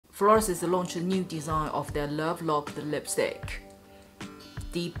Florasis launched a new design of their Love Lock lipstick.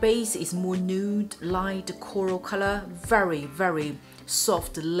 The base is more nude, light coral color, very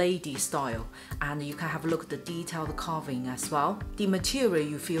soft lady style, and you can have a look at the detailed carving as well. The material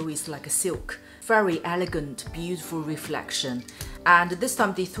you feel is like a silk, very elegant, beautiful reflection. And this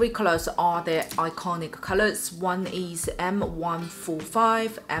time the three colors are their iconic colors. One is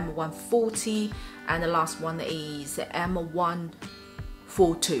M145, M140, and the last one is M142.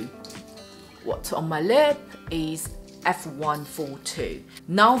 What's on my lip is F142.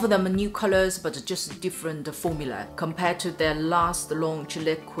 None of them are new colors, but just different formula compared to their last launch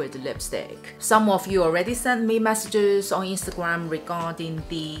liquid lipstick. Some of you already sent me messages on Instagram regarding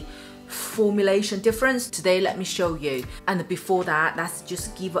the formulation difference. Today let me show you, and before that, let's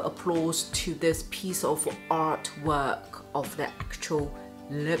just give applause to this piece of artwork of the actual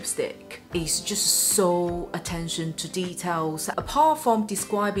lipstick. It's just so attention to details. Apart from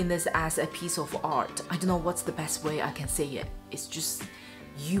describing this as a piece of art, I don't know what's the best way I can say it. It's just,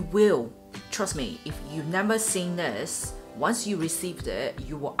 you will, trust me, if you've never seen this, once you received it,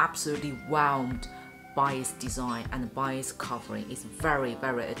 you were absolutely wowed by its design and by its covering. It's very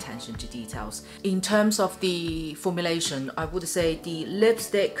attention to details. In terms of the formulation, I would say the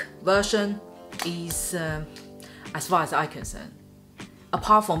lipstick version is, as far as I'm concerned,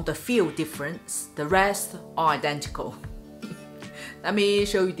 apart from the feel difference, the rest are identical. Let me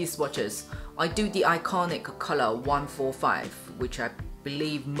show you these swatches. I do the iconic color 145, which I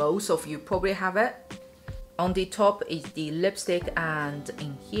believe most of you probably have it. On the top is the lipstick, and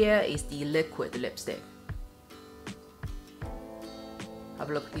in here is the liquid lipstick. Have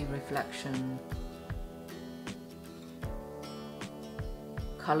a look at the reflection.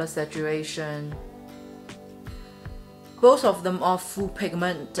 Color saturation. Both of them are full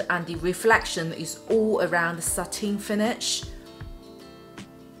pigment, and the reflection is all around the satin finish.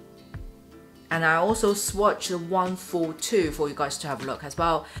 And I also swatched the 142 for you guys to have a look as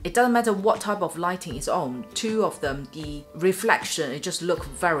well. It doesn't matter what type of lighting is on, two of them, the reflection, it just looks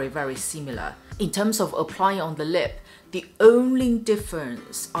very similar. In terms of applying on the lip, the only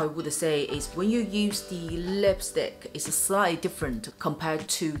difference I would say is when you use the lipstick, it's slightly different compared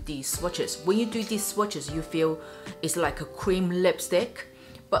to the swatches. When you do these swatches, you feel it's like a cream lipstick,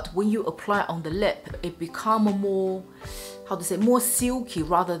 but when you apply on the lip, it becomes more, how to say, more silky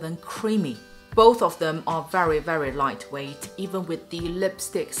rather than creamy. Both of them are very lightweight. Even with the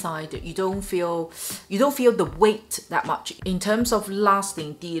lipstick side, you don't feel the weight that much. In terms of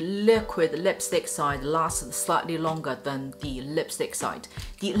lasting, the liquid lipstick side lasts slightly longer than the lipstick side.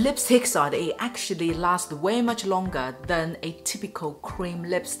 The lipstick side, it actually lasts way much longer than a typical cream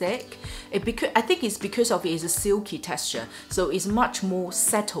lipstick. I think it's because of its silky texture, so it's much more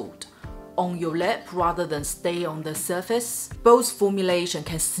settled on your lip rather than stay on the surface. Both formulation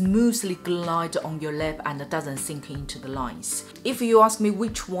can smoothly glide on your lip and it doesn't sink into the lines. If you ask me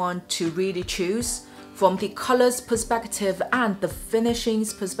which one to really choose, from the colors perspective and the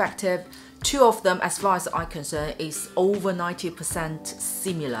finishings perspective, two of them, as far as I'm concerned, is over 90%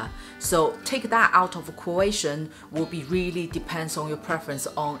 similar. So take that out of equation, will be really depends on your preference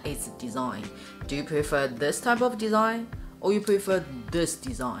on its design. Do you prefer this type of design, or you prefer this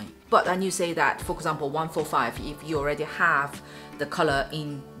design? But then you say that, for example, 145, if you already have the color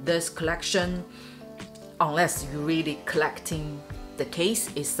in this collection, unless you're really collecting the case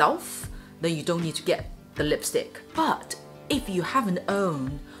itself, then you don't need to get the lipstick. But if you haven't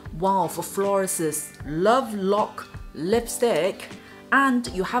owned one of Florasis Love Lock lipstick, and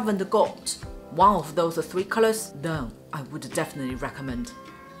you haven't got one of those three colors, then I would definitely recommend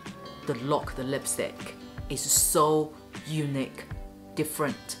the Lock the lipstick. It's so unique,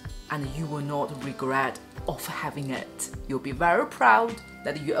 different, and you will not regret of having it. You'll be very proud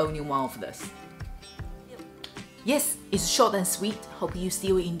that you own one of this. Yes, it's short and sweet. Hope you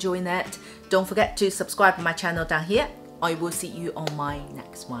still enjoying it. Don't forget to subscribe to my channel down here. I will see you on my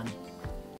next one.